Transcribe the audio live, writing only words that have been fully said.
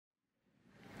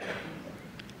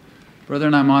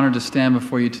Brethren, I'm honored to stand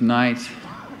before you tonight.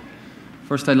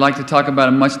 First, I'd like to talk about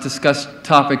a much discussed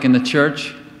topic in the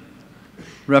church: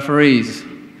 referees.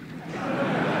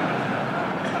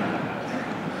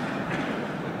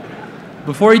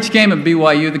 Before each game at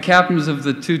BYU, the captains of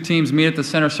the two teams meet at the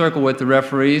center circle with the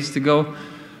referees to go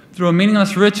through a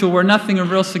meaningless ritual where nothing of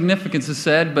real significance is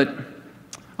said. But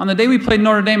on the day we played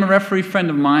Notre Dame, a referee friend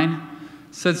of mine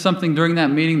said something during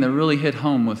that meeting that really hit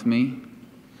home with me.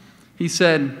 He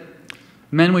said,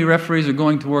 "Men, we referees are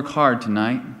going to work hard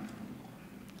tonight.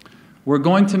 We're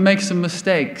going to make some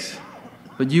mistakes,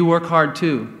 but you work hard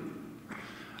too."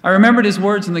 I remembered his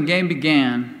words and the game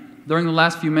began. During the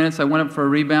last few minutes, I went up for a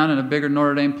rebound and a bigger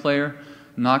Notre Dame player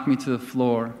knocked me to the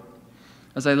floor.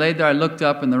 As I laid there, I looked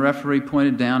up and the referee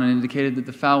pointed down and indicated that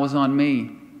the foul was on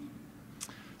me.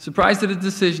 Surprised at his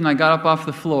decision, I got up off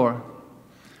the floor.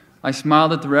 I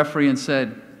smiled at the referee and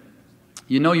said,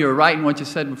 "You know you were right in what you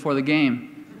said before the game."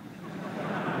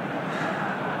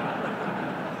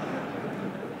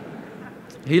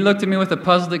 He looked at me with a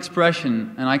puzzled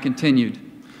expression, and I continued,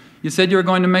 "You said you were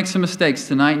going to make some mistakes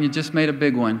tonight, and you just made a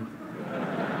big one."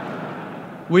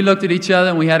 We looked at each other,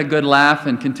 and we had a good laugh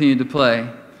and continued to play.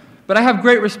 But I have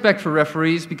great respect for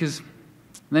referees because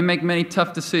they make many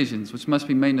tough decisions, which must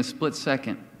be made in a split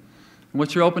second, and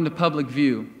which are open to public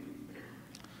view.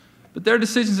 But there are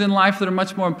decisions in life that are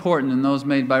much more important than those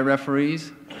made by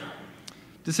referees.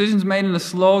 Decisions made in a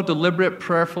slow, deliberate,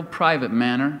 prayerful, private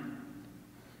manner.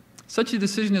 Such a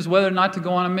decision is whether or not to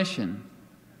go on a mission.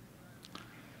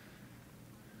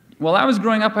 While I was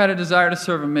growing up, I had a desire to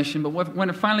serve a mission, but when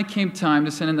it finally came time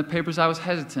to send in the papers, I was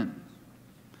hesitant.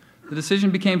 The decision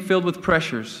became filled with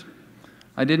pressures.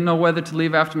 I didn't know whether to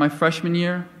leave after my freshman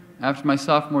year, after my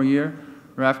sophomore year,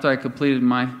 or after I completed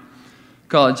my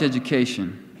college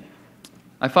education.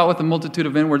 I fought with a multitude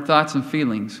of inward thoughts and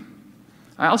feelings.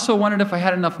 I also wondered if I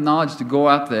had enough knowledge to go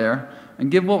out there and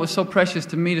give what was so precious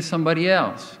to me to somebody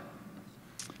else.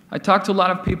 I talked to a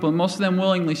lot of people, and most of them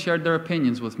willingly shared their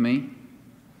opinions with me.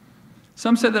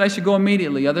 Some said that I should go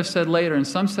immediately, others said later, and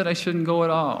some said I shouldn't go at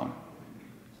all.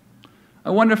 I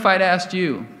wonder if I'd asked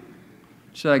you,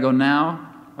 should I go now,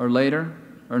 or later,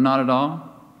 or not at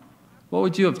all? What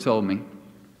would you have told me?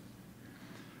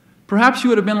 Perhaps you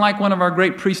would have been like one of our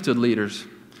great priesthood leaders.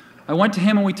 I went to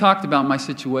him and we talked about my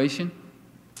situation.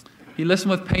 He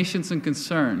listened with patience and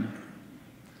concern.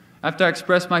 After I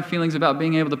expressed my feelings about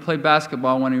being able to play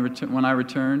basketball when I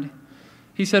returned,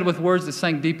 he said with words that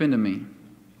sank deep into me,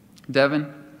 "Devin,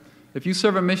 if you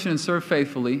serve a mission and serve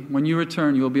faithfully, when you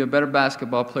return, you will be a better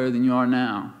basketball player than you are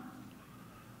now."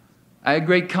 I had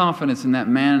great confidence in that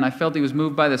man, and I felt he was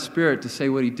moved by the Spirit to say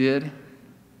what he did.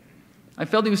 I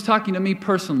felt he was talking to me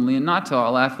personally and not to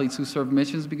all athletes who serve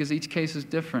missions because each case is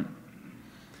different.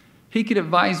 He could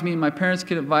advise me, my parents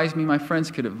could advise me, my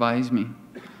friends could advise me,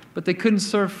 but they couldn't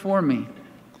serve for me.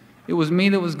 It was me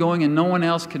that was going, and no one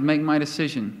else could make my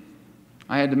decision.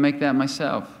 I had to make that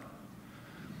myself.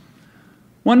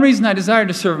 One reason I desired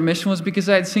to serve a mission was because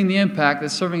I had seen the impact that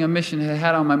serving a mission had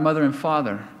had on my mother and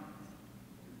father.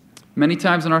 Many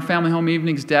times in our family home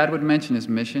evenings, Dad would mention his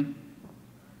mission.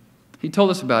 He told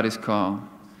us about his call.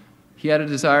 He had a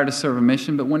desire to serve a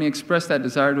mission, but when he expressed that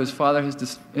desire to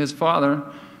his father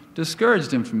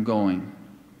discouraged him from going.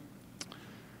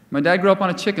 My dad grew up on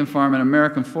a chicken farm in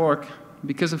American Fork.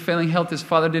 Because of failing health, his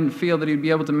father didn't feel that he'd be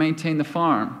able to maintain the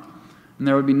farm, and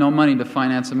there would be no money to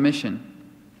finance a mission.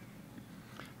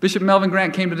 Bishop Melvin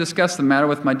Grant came to discuss the matter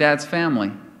with my dad's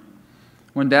family.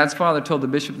 When Dad's father told the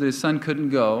bishop that his son couldn't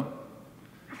go,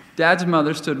 Dad's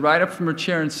mother stood right up from her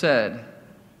chair and said,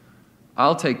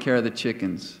 "I'll take care of the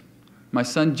chickens. My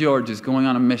son George is going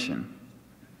on a mission."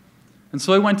 And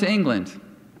so he went to England.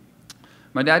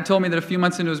 My dad told me that a few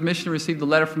months into his mission, he received a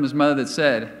letter from his mother that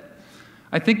said,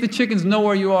 "I think the chickens know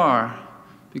where you are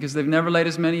because they've never laid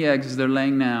as many eggs as they're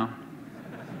laying now."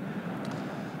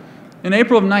 In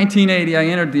April of 1980, I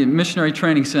entered the Missionary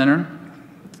Training Center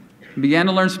and began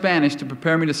to learn Spanish to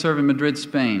prepare me to serve in Madrid,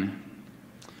 Spain.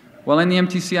 While in the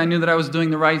MTC, I knew that I was doing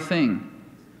the right thing.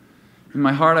 In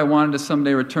my heart, I wanted to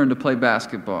someday return to play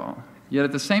basketball. Yet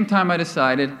at the same time, I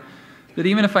decided that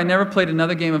even if I never played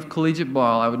another game of collegiate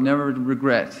ball, I would never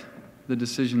regret the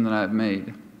decision that I had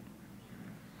made.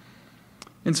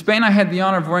 In Spain, I had the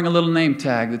honor of wearing a little name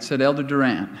tag that said Elder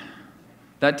Durant.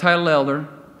 That title, Elder,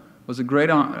 was a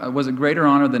greater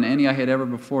honor than any I had ever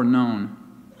before known.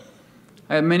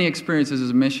 I had many experiences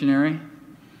as a missionary.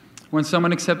 When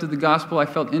someone accepted the gospel, I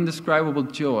felt indescribable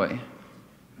joy.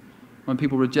 When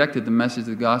people rejected the message of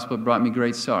the gospel, it brought me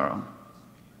great sorrow.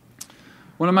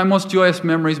 One of my most joyous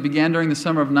memories began during the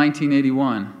summer of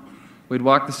 1981. We'd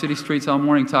walk the city streets all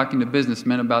morning talking to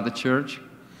businessmen about the church.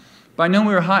 By noon,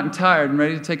 we were hot and tired and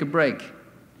ready to take a break.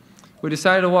 We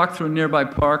decided to walk through a nearby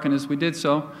park, and as we did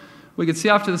so, we could see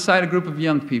off to the side a group of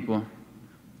young people.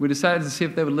 We decided to see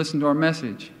if they would listen to our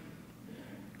message.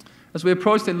 As we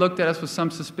approached, they looked at us with some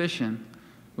suspicion.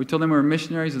 We told them we were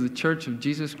missionaries of the Church of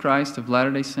Jesus Christ of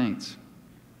Latter-day Saints.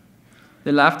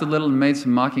 They laughed a little and made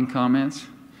some mocking comments.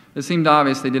 It seemed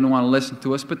obvious they didn't want to listen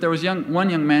to us, but there was one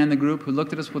young man in the group who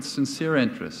looked at us with sincere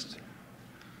interest.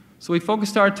 So we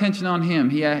focused our attention on him.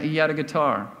 He had a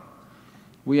guitar.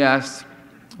 We asked,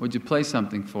 "Would you play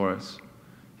something for us?"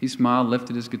 He smiled,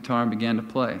 lifted his guitar, and began to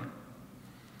play.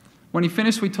 When he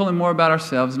finished, we told him more about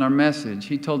ourselves and our message.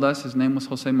 He told us his name was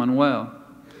Jose Manuel.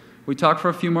 We talked for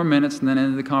a few more minutes and then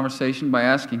ended the conversation by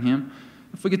asking him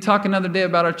if we could talk another day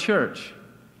about our church.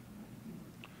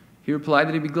 He replied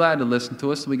that he'd be glad to listen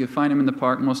to us so we could find him in the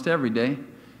park most every day,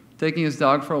 taking his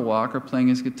dog for a walk or playing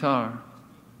his guitar.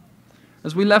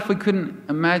 As we left, we couldn't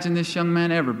imagine this young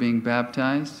man ever being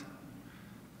baptized.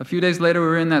 A few days later, we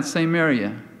were in that same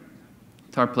area.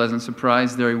 To our pleasant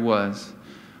surprise, there he was.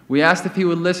 We asked if he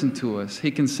would listen to us.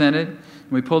 He consented,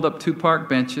 and we pulled up 2 park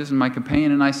benches, and my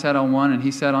companion and I sat on one, and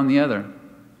he sat on the other.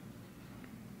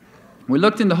 We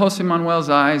looked into Jose Manuel's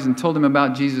eyes and told him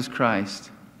about Jesus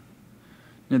Christ.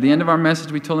 And at the end of our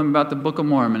message, we told him about the Book of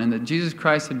Mormon and that Jesus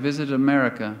Christ had visited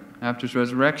America after his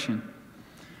resurrection.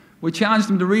 We challenged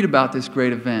him to read about this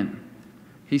great event.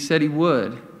 He said he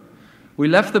would. We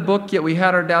left the book, yet we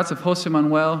had our doubts if Jose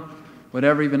Manuel would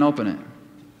ever even open it.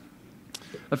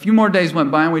 A few more days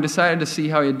went by, and we decided to see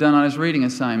how he had done on his reading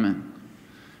assignment.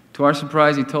 To our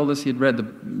surprise, he told us he had read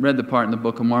the part in the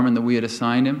Book of Mormon that we had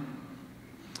assigned him.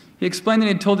 He explained that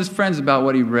he had told his friends about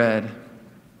what he read.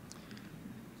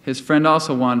 His friend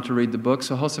also wanted to read the book,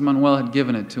 so Jose Manuel had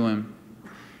given it to him.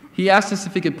 He asked us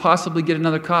if he could possibly get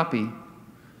another copy.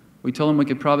 We told him we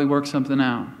could probably work something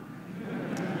out.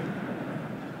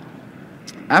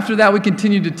 After that, we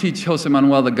continued to teach Jose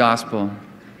Manuel the gospel.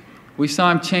 We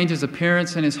saw him change his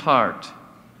appearance and his heart.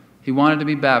 He wanted to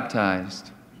be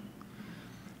baptized.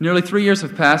 Nearly 3 years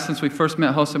have passed since we first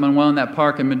met Jose Manuel in that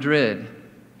park in Madrid.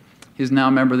 He is now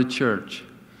a member of the church.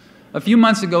 A few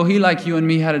months ago, he, like you and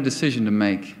me, had a decision to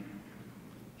make.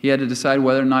 He had to decide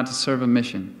whether or not to serve a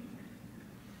mission.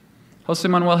 Jose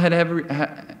Manuel had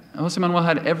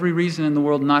every reason in the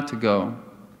world not to go.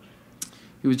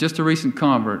 He was just a recent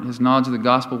convert. His knowledge of the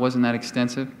gospel wasn't that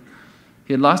extensive.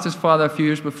 He had lost his father a few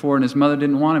years before, and his mother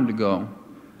didn't want him to go.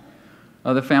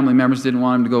 Other family members didn't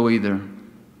want him to go either.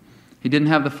 He didn't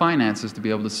have the finances to be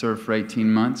able to serve for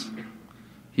 18 months.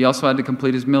 He also had to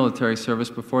complete his military service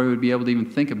before he would be able to even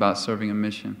think about serving a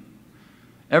mission.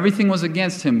 Everything was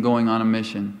against him going on a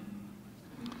mission.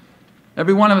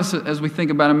 Every one of us, as we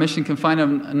think about a mission, can find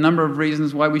a number of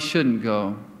reasons why we shouldn't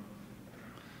go.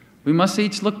 We must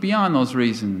each look beyond those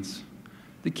reasons.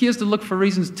 The key is to look for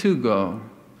reasons to go.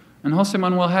 And Jose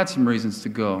Manuel had some reasons to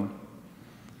go.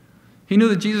 He knew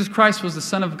that Jesus Christ was the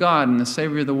Son of God and the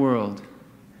Savior of the world.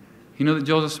 He knew that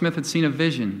Joseph Smith had seen a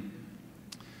vision.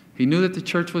 He knew that the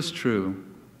church was true.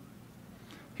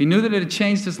 He knew that it had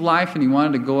changed his life, and he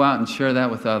wanted to go out and share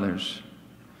that with others.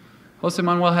 Jose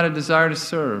Manuel had a desire to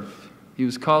serve. He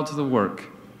was called to the work.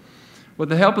 With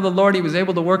the help of the Lord, he was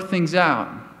able to work things out.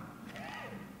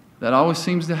 That always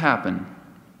seems to happen.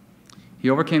 He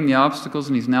overcame the obstacles,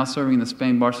 and he's now serving in the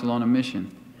Spain-Barcelona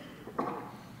mission.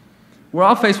 We're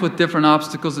all faced with different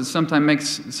obstacles that sometimes make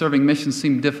serving missions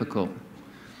seem difficult.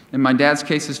 In my dad's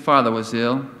case, his father was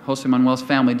ill. Jose Manuel's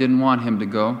family didn't want him to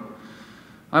go.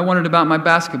 I wondered about my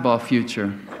basketball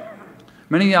future.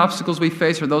 Many of the obstacles we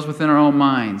face are those within our own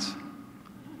minds.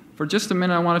 For just a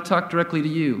minute, I want to talk directly to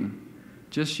you.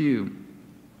 Just you.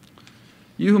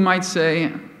 You who might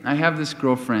say, I have this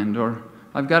girlfriend, or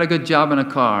I've got a good job and a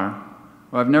car,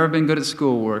 or I've never been good at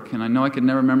schoolwork, and I know I could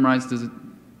never memorize the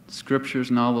scriptures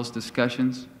and all those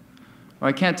discussions, or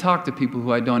I can't talk to people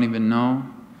who I don't even know,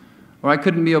 or I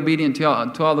couldn't be obedient to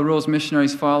all the rules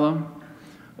missionaries follow,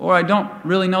 or I don't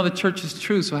really know the church is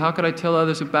true, so how could I tell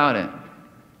others about it?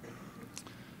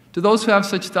 To those who have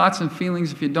such thoughts and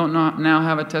feelings, if you don't now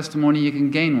have a testimony, you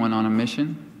can gain one on a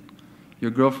mission.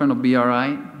 Your girlfriend will be all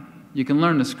right. You can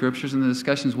learn the scriptures and the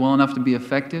discussions well enough to be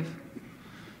effective.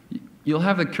 You'll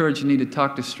have the courage you need to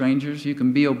talk to strangers. You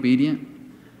can be obedient.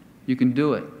 You can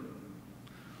do it.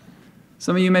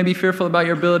 Some of you may be fearful about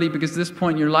your ability because at this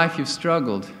point in your life you've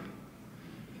struggled.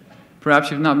 Perhaps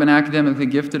you've not been academically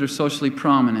gifted or socially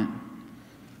prominent.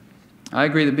 I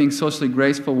agree that being socially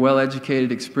graceful,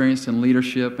 well-educated, experienced in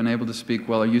leadership, and able to speak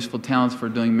well are useful talents for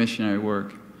doing missionary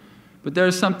work. But there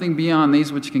is something beyond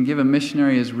these which can give a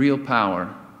missionary his real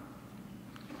power.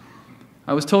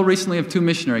 I was told recently of 2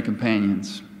 missionary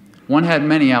companions. One had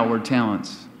many outward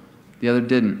talents. The other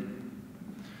didn't.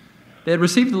 They had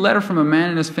received a letter from a man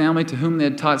and his family to whom they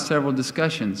had taught several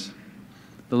discussions.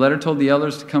 The letter told the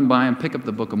elders to come by and pick up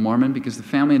the Book of Mormon because the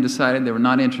family had decided they were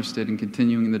not interested in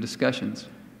continuing the discussions.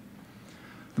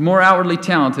 The more outwardly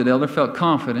talented elder felt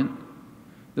confident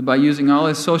that by using all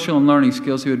his social and learning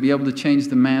skills, he would be able to change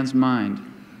the man's mind.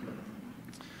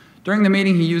 During the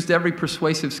meeting, he used every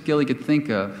persuasive skill he could think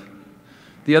of.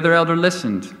 The other elder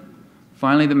listened.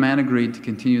 Finally, the man agreed to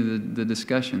continue the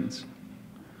discussions.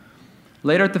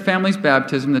 Later at the family's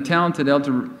baptism, the talented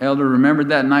elder remembered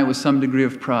that night with some degree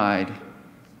of pride.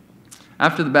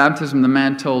 After the baptism, the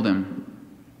man told him,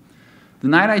 "The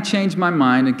night I changed my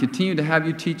mind and continued to have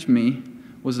you teach me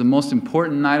was the most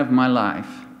important night of my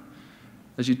life.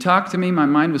 As you talked to me, my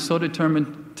mind was so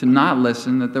determined to not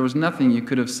listen that there was nothing you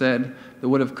could have said that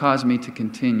would have caused me to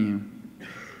continue.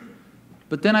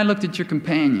 But then I looked at your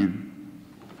companion.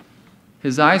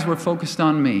 His eyes were focused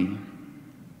on me.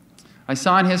 I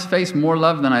saw in his face more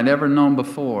love than I'd ever known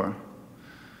before.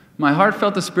 My heart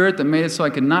felt the spirit that made it so I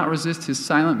could not resist his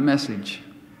silent message.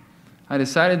 I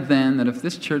decided then that if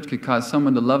this church could cause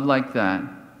someone to love like that,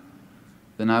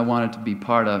 then I wanted to be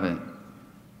part of it."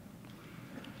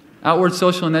 Outward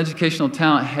social and educational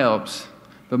talent helps,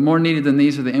 but more needed than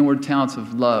these are the inward talents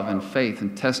of love and faith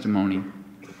and testimony.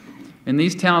 In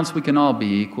these talents, we can all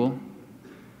be equal.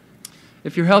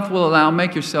 If your health will allow,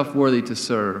 make yourself worthy to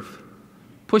serve.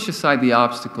 Push aside the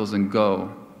obstacles and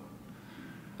go.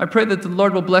 I pray that the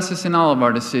Lord will bless us in all of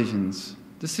our decisions.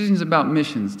 Decisions about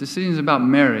missions, decisions about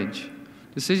marriage,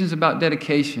 decisions about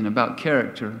dedication, about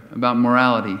character, about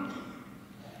morality.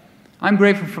 I'm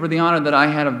grateful for the honor that I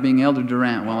had of being Elder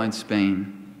Durant while in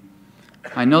Spain.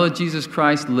 I know that Jesus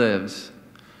Christ lives,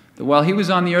 that while he was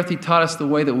on the earth, he taught us the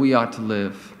way that we ought to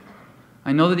live.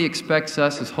 I know that he expects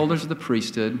us as holders of the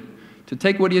priesthood to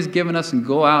take what he has given us and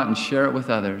go out and share it with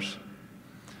others.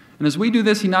 And as we do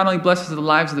this, he not only blesses the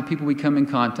lives of the people we come in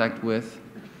contact with,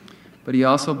 but he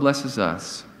also blesses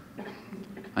us.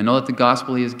 I know that the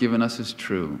gospel he has given us is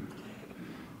true.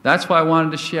 That's why I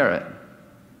wanted to share it,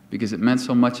 because it meant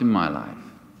so much in my life.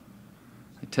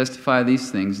 I testify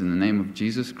these things in the name of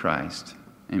Jesus Christ.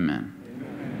 Amen.